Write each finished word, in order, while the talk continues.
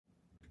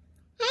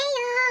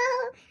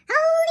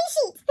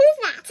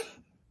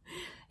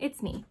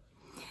it's me.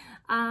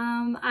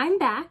 I'm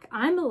back,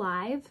 I'm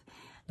alive,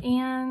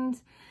 and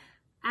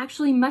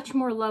actually much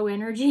more low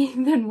energy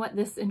than what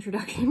this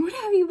introduction would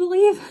have you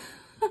believe.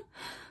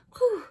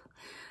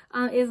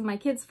 Is my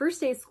kid's first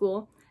day of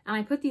school, and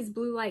I put these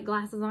blue light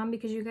glasses on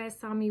because you guys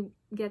saw me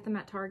get them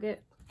at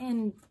Target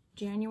in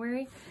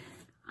January,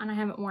 and I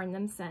haven't worn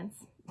them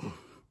since.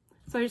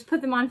 So I just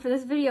put them on for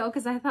this video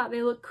because I thought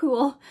they looked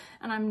cool,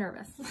 and I'm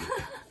nervous.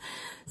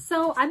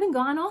 So I've been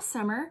gone all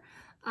summer.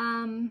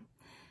 I'm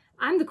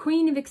the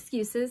queen of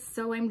excuses,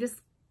 so I'm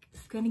just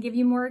gonna give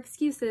you more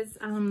excuses.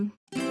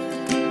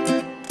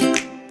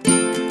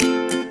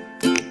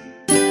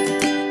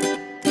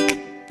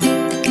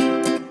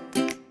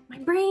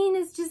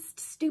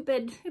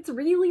 Stupid. It's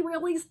really,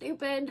 really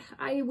stupid.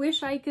 I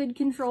wish I could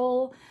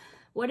control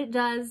what it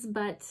does,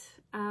 but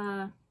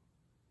I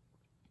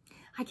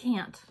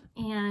can't.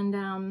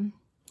 And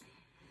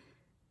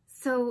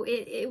so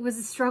it was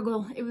a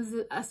struggle. It was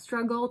a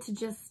struggle to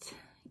just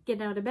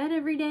get out of bed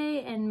every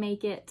day and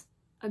make it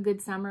a good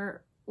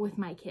summer with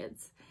my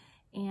kids.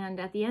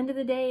 And at the end of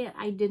the day,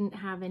 I didn't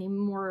have any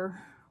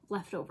more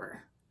left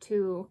over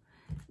to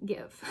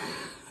give.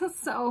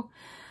 So,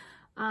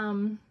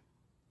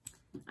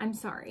 I'm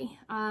sorry.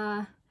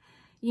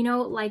 You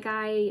know, like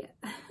I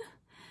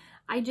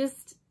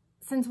just,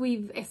 since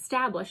we've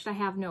established I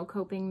have no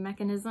coping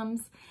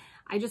mechanisms,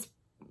 I just,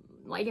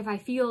 like, if I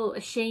feel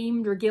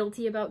ashamed or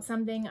guilty about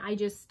something, I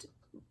just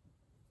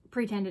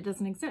pretend it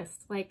doesn't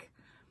exist. Like,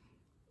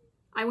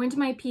 I went to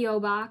my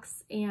P.O.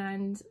 box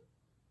and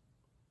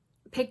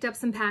picked up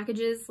some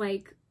packages,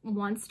 like,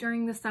 once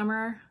during the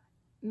summer,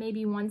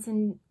 maybe once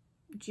in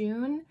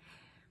June,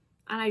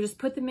 and I just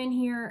put them in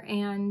here,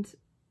 and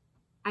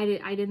I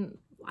didn't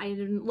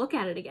look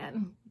at it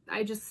again.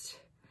 I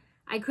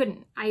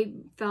couldn't. I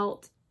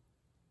felt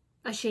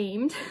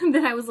ashamed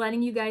that I was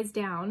letting you guys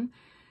down.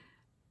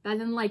 And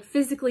then, like,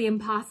 physically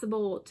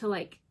impossible to,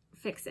 like,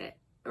 fix it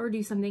or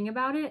do something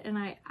about it. And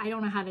I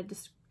don't know how to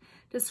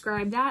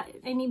describe that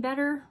any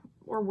better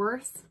or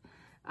worse,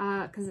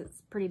 because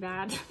it's pretty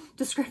bad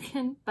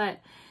description, but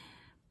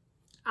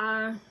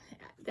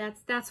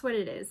that's what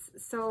it is.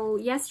 So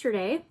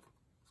yesterday,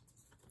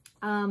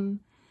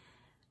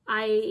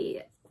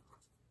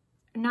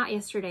 not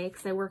yesterday,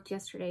 because I worked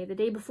yesterday. The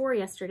day before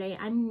yesterday,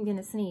 I'm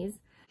gonna sneeze.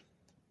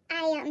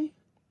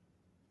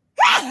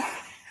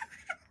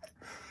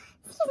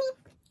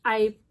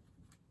 I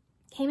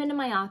came into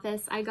my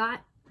office. I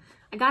got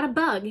a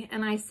bug,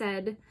 and I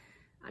said,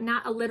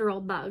 not a literal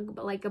bug,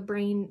 but like a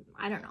brain.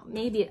 I don't know.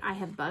 Maybe I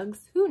have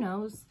bugs. Who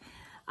knows?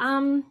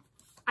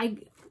 I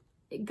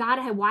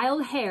had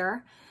wild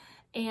hair.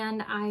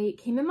 And I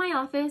came in my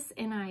office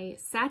and I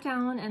sat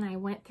down and I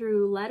went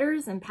through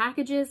letters and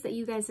packages that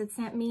you guys had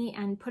sent me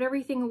and put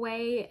everything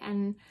away.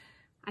 And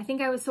I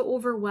think I was so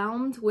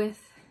overwhelmed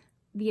with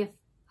the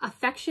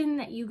affection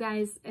that you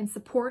guys and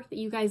support that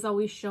you guys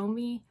always show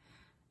me,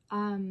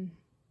 and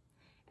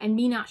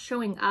me not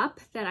showing up,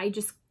 that I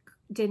just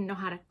didn't know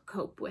how to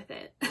cope with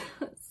it.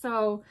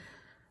 So,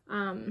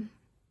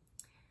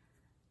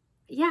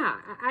 yeah,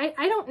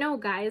 I don't know,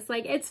 guys.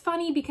 Like, it's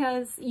funny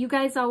because you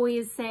guys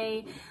always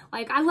say,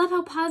 like, I love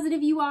how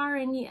positive you are,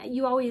 and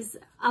you always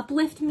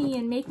uplift me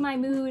and make my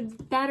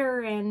mood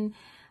better. And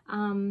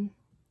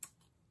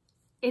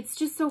it's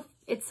just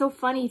it's so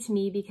funny to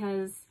me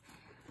because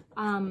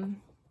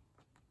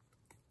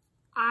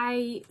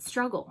I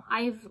struggle.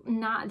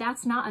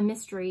 That's not a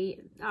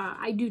mystery.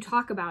 I do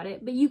talk about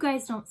it, but you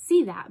guys don't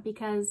see that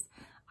because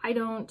I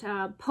don't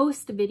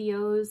post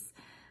videos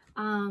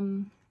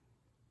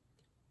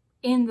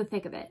in the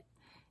thick of it.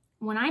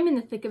 When I'm in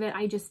the thick of it,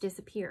 I just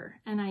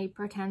disappear and I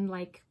pretend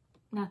like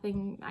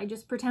nothing. I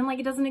just pretend like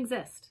it doesn't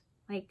exist.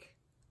 Like,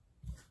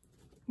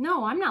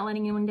 no, I'm not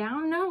letting anyone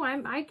down. No,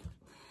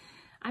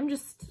 I'm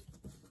just,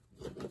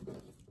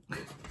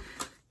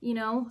 you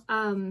know,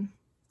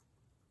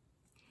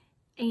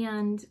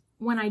 and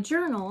when I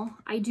journal,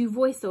 I do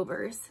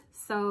voiceovers.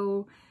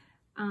 So,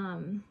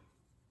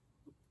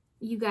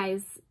 you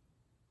guys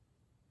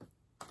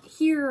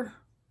hear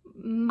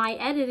my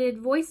edited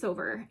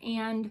voiceover,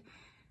 and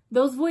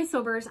those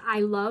voiceovers I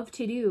love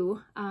to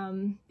do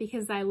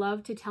because I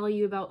love to tell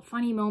you about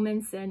funny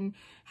moments and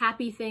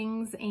happy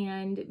things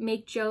and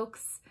make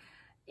jokes.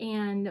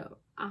 And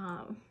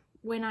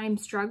when I'm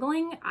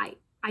struggling, I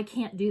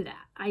can't do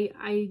that.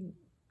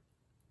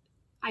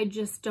 I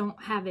just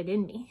don't have it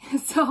in me.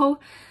 So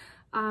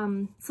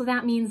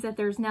that means that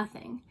there's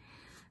nothing,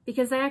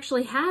 because I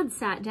actually had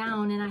sat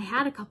down and I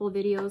had a couple of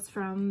videos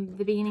from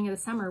the beginning of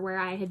the summer where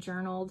I had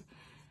journaled,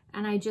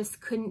 and I just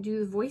couldn't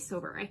do the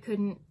voiceover. I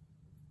couldn't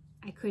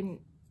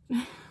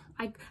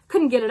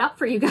get it up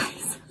for you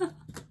guys.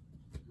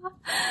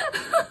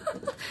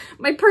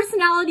 My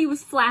personality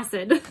was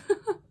flaccid.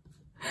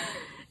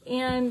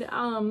 And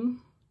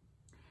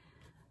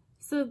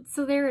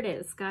so there it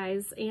is,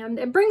 guys. And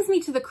it brings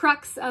me to the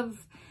crux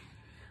of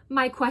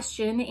my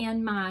question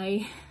and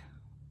my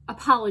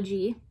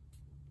apology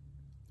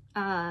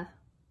or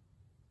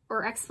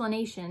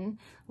explanation.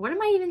 What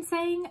am I even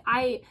saying?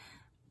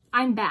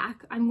 I'm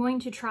back. I'm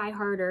going to try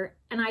harder.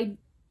 And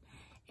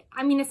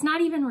I mean, it's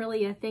not even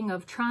really a thing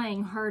of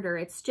trying harder.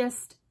 It's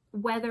just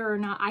whether or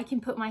not I can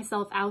put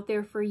myself out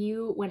there for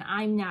you when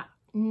I'm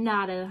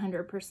not at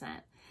 100%.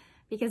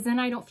 Because then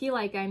I don't feel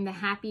like I'm the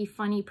happy,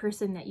 funny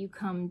person that you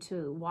come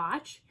to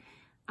watch.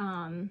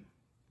 I'm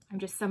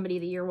just somebody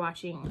that you're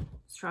watching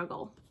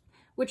struggle,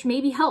 which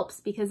maybe helps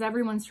because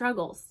everyone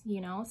struggles, you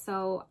know?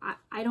 So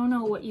I don't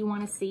know what you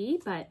want to see,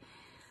 but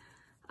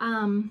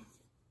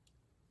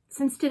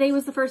since today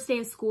was the first day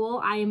of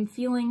school, I am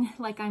feeling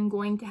like I'm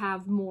going to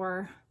have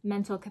more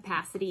mental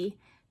capacity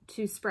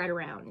to spread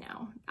around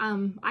now.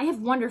 I have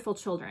wonderful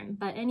children,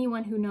 but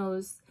anyone who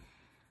knows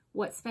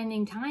what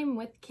spending time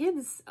with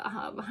kids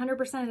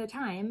 100% of the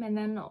time and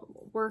then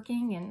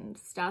working and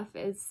stuff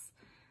is,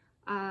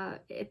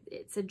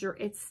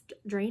 it's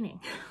draining.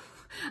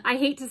 I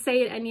hate to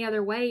say it any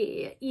other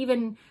way.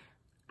 Even,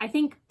 I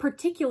think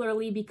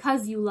particularly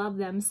because you love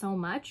them so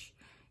much,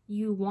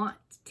 you want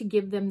to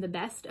give them the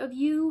best of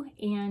you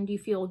and you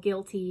feel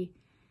guilty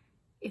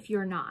if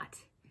you're not.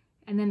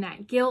 And then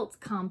that guilt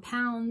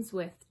compounds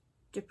with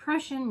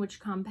depression, which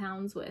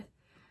compounds with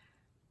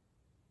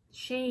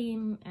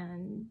shame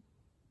and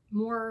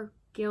more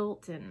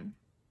guilt and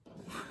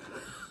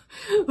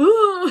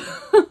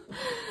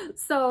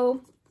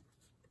so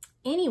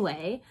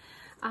anyway,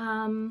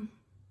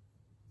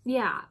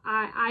 yeah,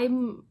 I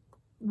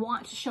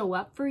want to show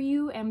up for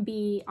you and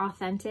be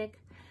authentic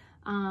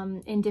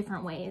in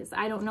different ways.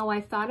 I don't know,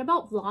 I've thought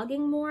about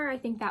vlogging more. I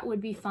think that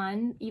would be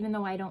fun, even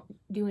though I don't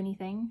do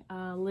anything,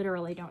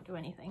 literally don't do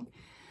anything.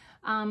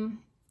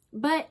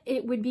 But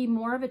it would be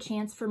more of a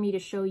chance for me to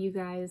show you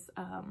guys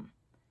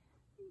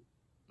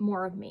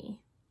more of me.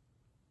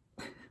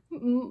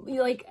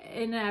 Like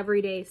in an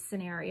everyday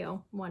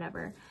scenario,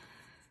 whatever.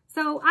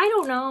 So I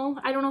don't know.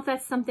 I don't know if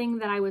that's something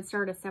that I would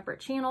start a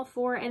separate channel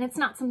for. And it's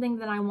not something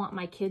that I want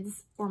my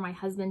kids or my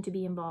husband to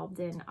be involved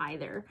in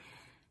either.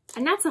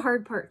 And that's the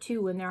hard part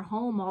too, when they're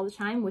home all the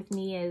time with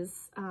me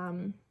is,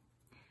 I'm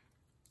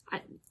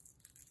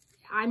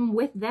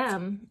with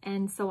them.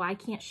 And so I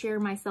can't share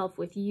myself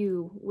with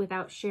you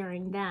without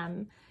sharing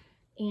them.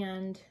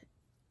 And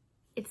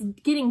it's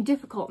getting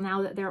difficult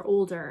now that they're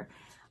older.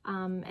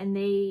 And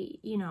they,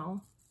 you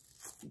know,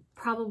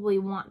 probably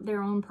want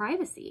their own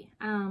privacy.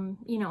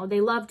 You know,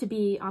 they love to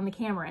be on the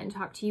camera and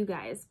talk to you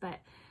guys, but,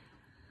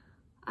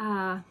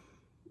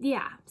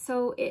 yeah,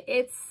 so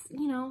it's,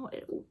 you know,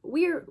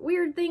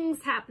 weird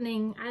things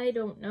happening. I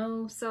don't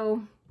know.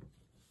 So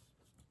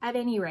at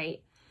any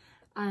rate,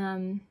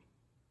 I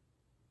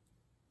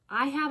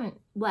haven't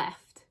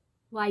left.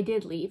 Well, I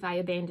did leave. I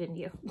abandoned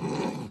you.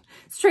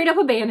 Straight up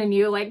abandoned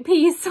you. Like,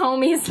 peace,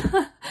 homies.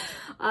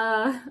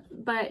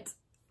 But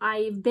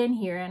I've been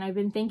here and I've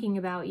been thinking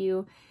about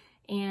you.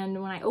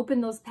 And when I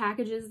opened those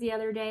packages the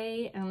other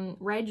day and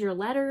read your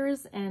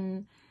letters,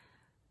 and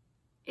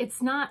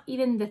it's not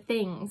even the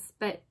things,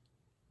 but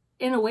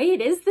in a way it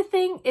is the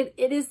thing.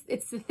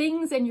 It's the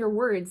things and your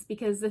words,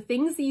 because the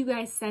things that you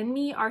guys send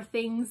me are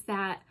things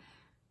that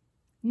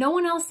no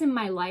one else in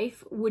my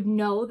life would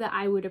know that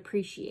I would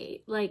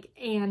appreciate, like,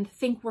 and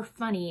think were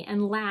funny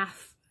and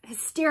laugh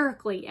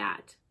hysterically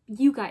at.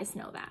 You guys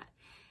know that.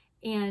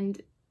 And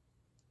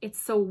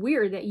it's so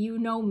weird that you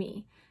know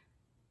me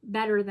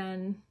better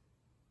than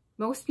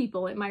most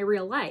people in my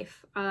real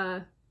life,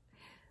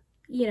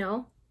 you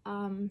know,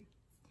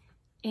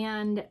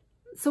 and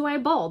so I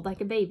bawled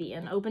like a baby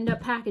and opened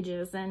up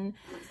packages, and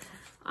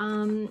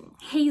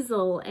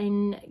Hazel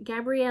and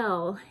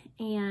Gabrielle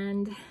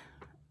and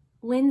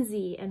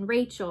Lindsay and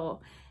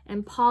Rachel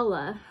and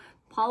Paula.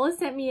 Paula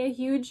sent me a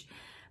huge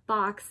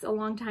box a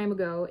long time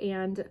ago,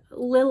 and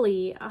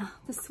Lily,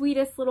 the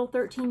sweetest little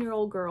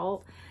 13-year-old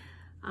girl,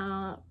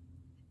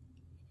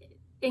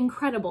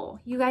 incredible.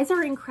 You guys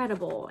are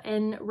incredible.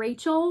 And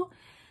Rachel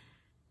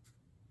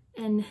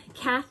and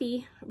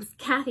Kathy, it was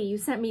Kathy, you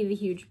sent me the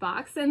huge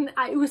box. And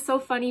it was so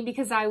funny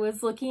because I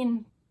was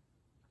looking,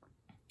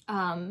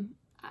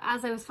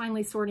 as I was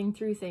finally sorting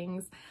through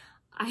things,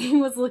 I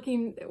was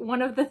looking,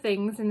 one of the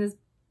things in this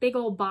big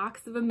old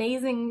box of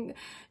amazing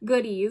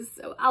goodies,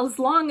 as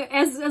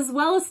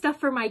well as stuff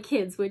for my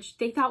kids, which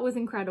they thought was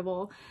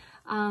incredible,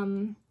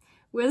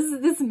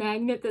 was this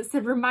magnet that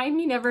said, "Remind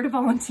me never to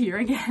volunteer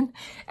again."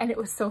 And it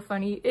was so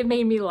funny. It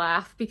made me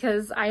laugh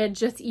because I had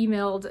just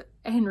emailed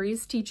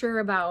Henry's teacher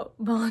about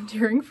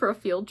volunteering for a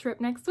field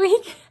trip next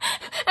week.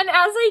 And as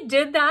I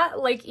did that,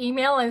 like,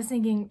 email, I was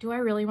thinking, do I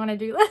really want to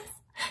do this?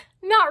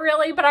 Not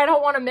really, but I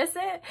don't want to miss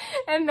it.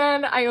 And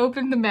then I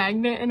opened the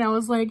magnet and I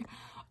was like,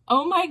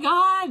 oh my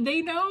God,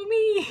 they know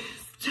me.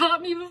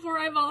 Stop me before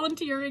I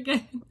volunteer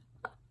again.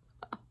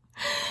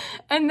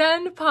 And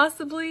then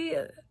possibly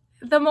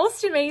the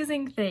most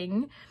amazing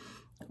thing,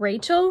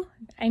 Rachel,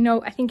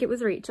 I think it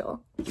was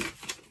Rachel.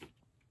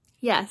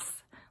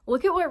 Yes,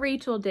 look at what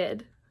Rachel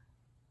did.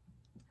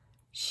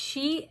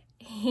 She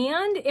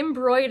hand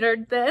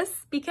embroidered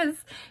this because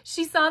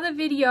she saw the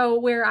video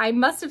where I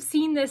must have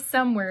seen this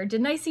somewhere.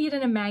 Didn't I see it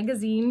in a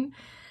magazine?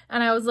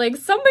 And I was like,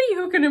 somebody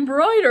who can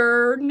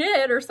embroider or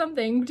knit or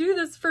something, do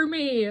this for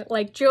me,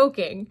 like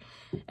joking.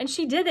 And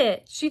she did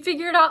it. She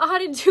figured out how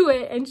to do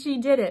it and she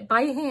did it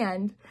by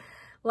hand.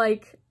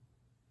 Like,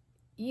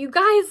 you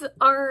guys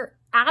are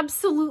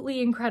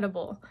absolutely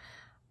incredible.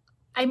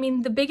 I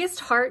mean, the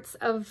biggest hearts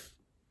of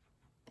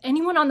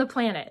anyone on the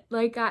planet.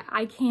 Like,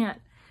 I can't,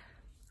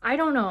 I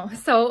don't know.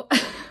 So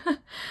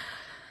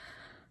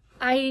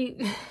I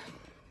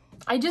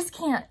just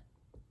can't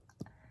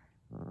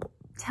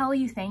tell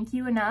you thank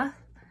you enough.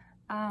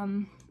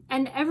 And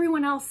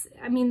everyone else,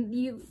 I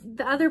mean,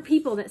 the other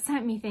people that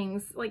sent me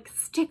things like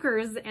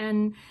stickers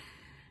and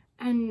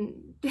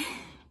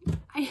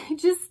I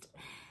just,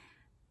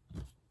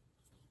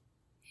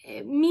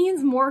 it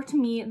means more to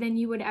me than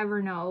you would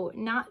ever know.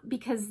 Not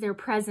because they're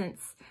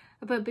presents,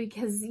 but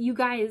because you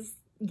guys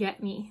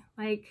get me.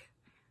 Like,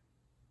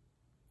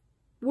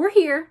 we're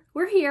here.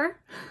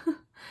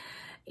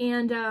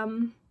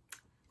 And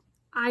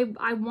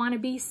I want to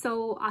be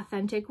so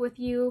authentic with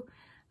you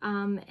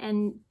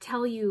and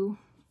tell you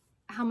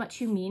how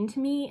much you mean to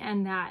me,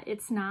 and that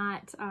it's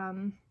not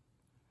I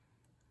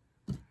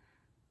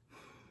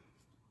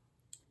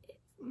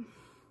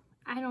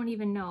don't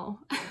even know.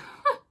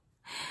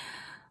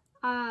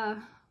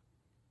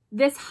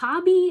 This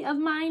hobby of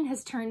mine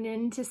has turned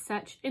into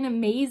such an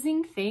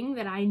amazing thing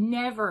that I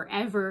never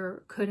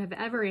ever could have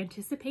ever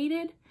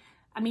anticipated.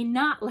 I mean,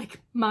 not like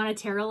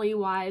monetarily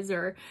wise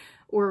or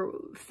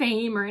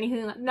fame or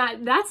anything like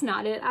that. That's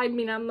not it. I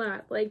mean, I'm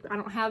not like, I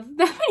don't have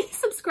that many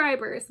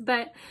subscribers,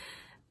 but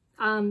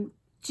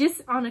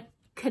just on a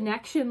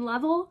connection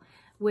level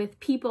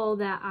with people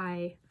that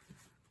I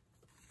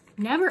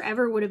never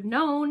ever would have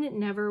known,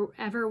 never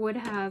ever would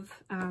have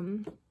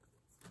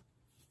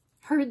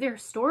heard their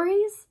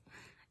stories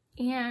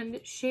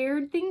and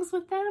shared things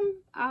with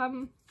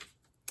them.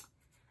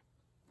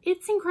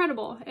 It's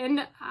incredible.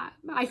 And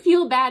I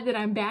feel bad that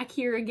I'm back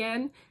here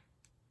again,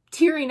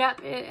 tearing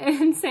up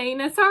and saying,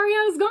 sorry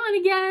I was gone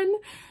again.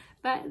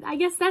 But I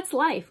guess that's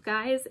life,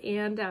 guys.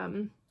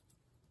 And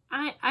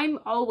I'm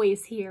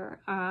always here.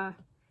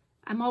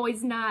 I'm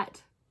always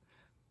not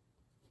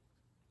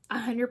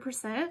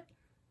 100%.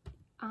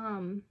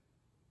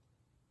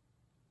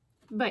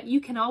 But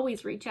you can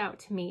always reach out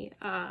to me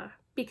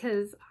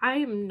because I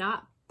am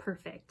not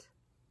perfect.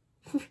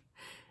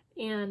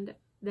 And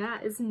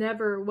that is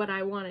never what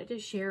I wanted to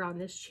share on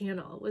this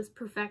channel, was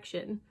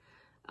perfection.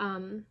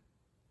 But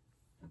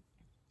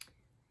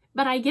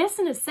I guess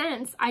in a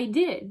sense I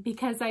did,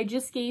 because I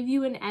just gave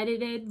you an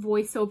edited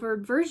voiceover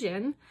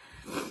version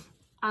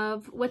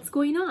of what's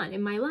going on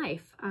in my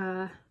life,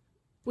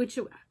 which,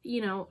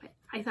 you know,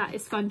 I thought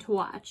is fun to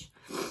watch.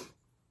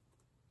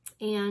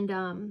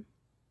 And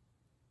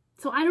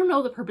so I don't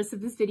know the purpose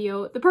of this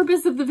video. The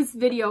purpose of this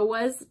video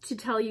was to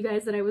tell you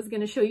guys that I was going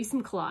to show you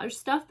some collage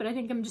stuff, but I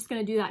think I'm just going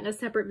to do that in a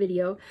separate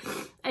video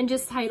and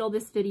just title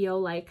this video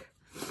like,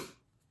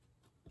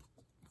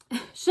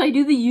 should I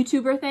do the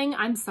YouTuber thing?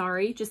 I'm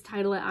sorry. Just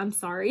title it, I'm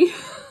sorry.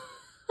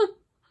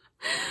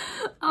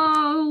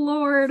 Oh,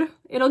 Lord.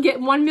 It'll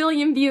get 1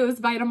 million views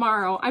by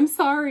tomorrow. I'm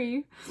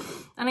sorry.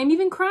 And I'm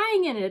even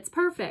crying in it. It's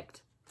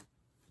perfect.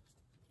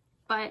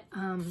 But,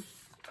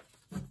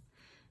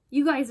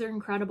 you guys are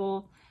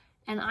incredible.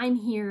 And I'm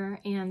here,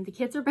 and the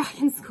kids are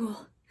back in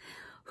school.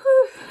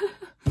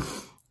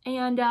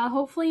 And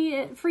hopefully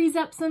it frees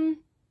up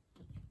some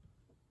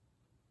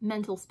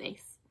mental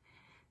space.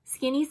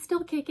 Skinny's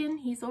still kicking.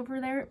 He's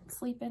over there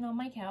sleeping on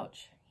my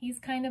couch. He's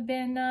kind of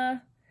been,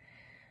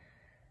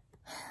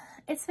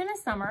 it's been a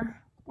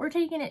summer. We're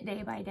taking it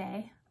day by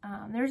day.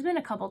 There's been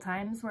a couple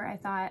times where I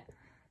thought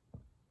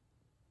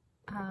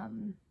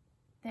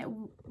that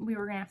we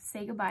were going to have to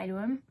say goodbye to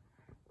him.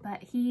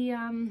 But he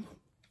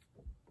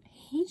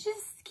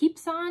just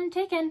keeps on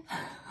ticking.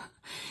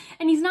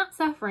 And he's not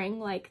suffering.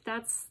 Like,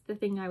 that's the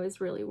thing I was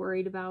really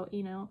worried about,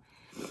 you know.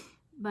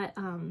 But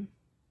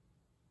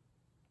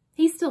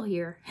he's still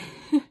here.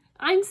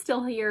 I'm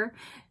still here.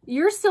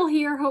 You're still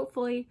here,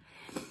 hopefully.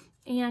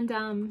 And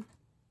I'm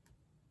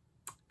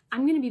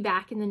going to be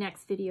back in the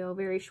next video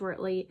very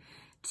shortly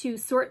to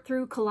sort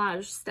through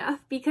collage stuff,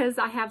 because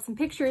I have some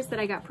pictures that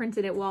I got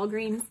printed at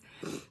Walgreens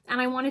and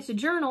I wanted to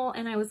journal,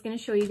 and I was going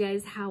to show you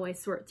guys how I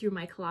sort through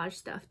my collage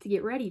stuff to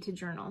get ready to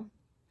journal.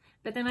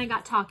 But then I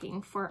got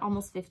talking for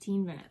almost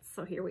 15 minutes,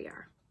 so here we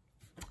are.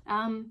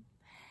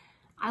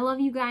 I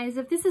love you guys.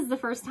 If this is the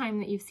first time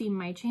that you've seen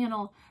my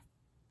channel,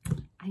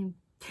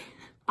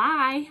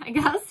 bye, I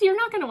guess. You're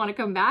not going to want to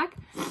come back.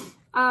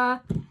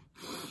 But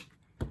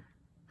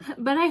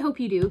I hope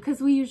you do, because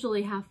we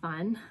usually have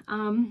fun.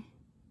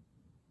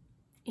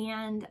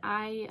 And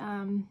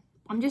I'm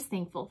just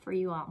thankful for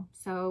you all.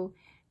 So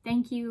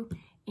thank you,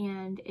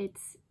 and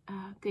it's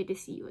good to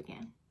see you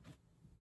again.